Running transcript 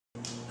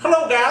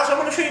Hello guys, I'm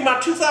going to show you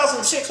my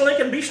 2006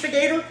 Lincoln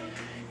Beastigator.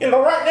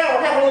 Right now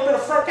we're having a little bit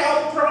of front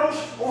caliper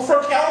problems on the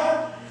front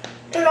caliper.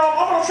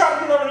 I'm going to try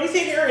to get underneath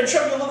it here and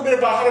show you a little bit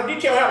about how to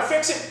detail how to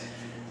fix it.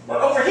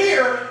 But over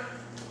here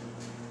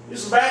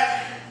is the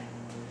back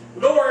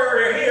door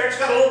area here. It's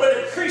got a little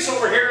bit of crease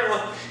over here, and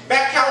the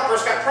back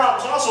caliper's got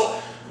problems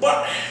also.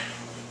 But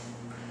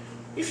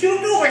if you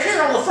look over here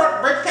on the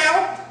front brake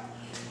paddle,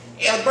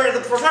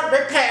 the front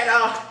brake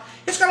pad,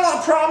 it's got a lot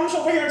of problems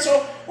over here, and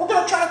so we're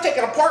going to try to take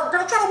it apart. We're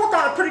going to try to work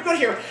on it pretty good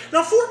here.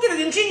 Now, Ford did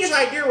an ingenious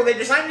idea when they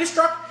designed this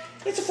truck.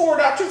 It's a Ford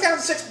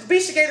 2006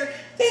 Beastigator.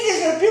 They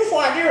did a beautiful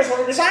idea when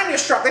they designed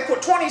this truck. They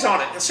put 20s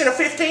on it instead of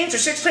 15s or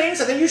 16s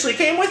that they usually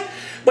came with.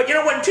 But you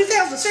know what? In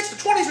 2006, the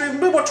 20s were even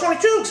moved with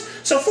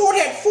 22s. So Ford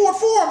had Ford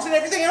forms and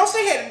everything else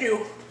they had to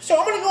do. So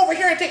I'm going to go over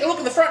here and take a look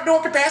at the front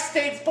door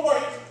capacitated for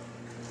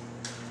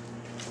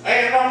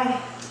And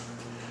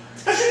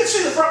as you can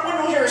see, the front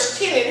window here is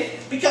tinted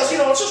because,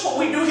 it's just what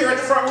we do here at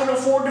the front window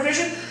Ford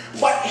division.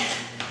 But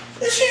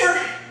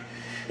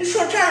this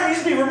front tire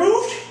needs to be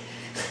removed.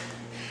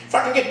 If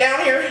I can get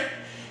down here,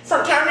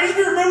 front tire needs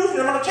to be removed,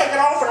 and I'm going to take it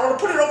off and I'm going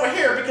to put it over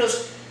here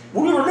because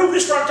when we remove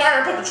this front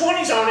tire and put the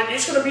 20s on it,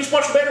 it's going to be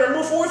much better and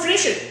more Ford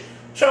efficient.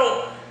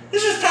 So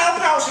this is Pal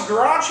Pal's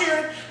garage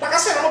here. Like I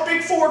said, I'm a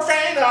big Ford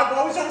fan. I've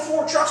always owned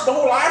Ford trucks my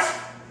whole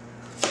life.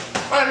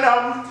 And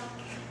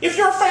if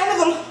you're a fan of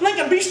the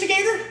Lincoln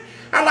Beastigator,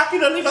 I'd like you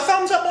to leave a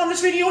thumbs up on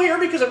this video here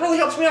because it really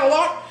helps me out a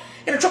lot.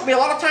 And it took me a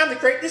lot of time to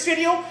create this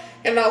video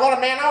and a lot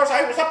of man hours.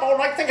 I was up all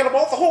night thinking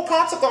about the whole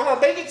concept on how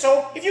to make it.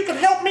 So if you can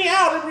help me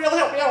out, it really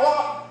helped me out a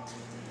lot.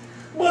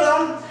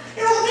 But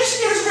the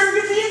Beastigator is a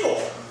very good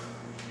vehicle.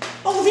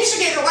 Oh, the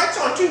Beastigator light's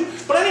on too.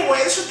 But anyway,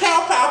 this is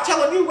Pal Pal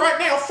telling you right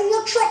now,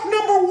 Ford truck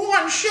number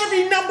 1,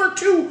 Chevy number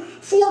 2,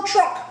 Ford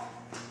truck.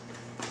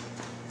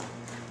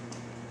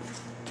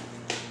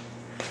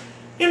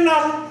 And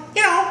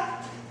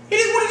it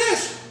is what it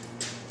is.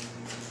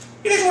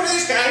 It is what it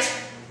is, guys.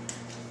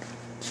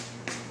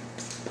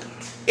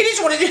 It is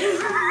what it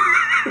is.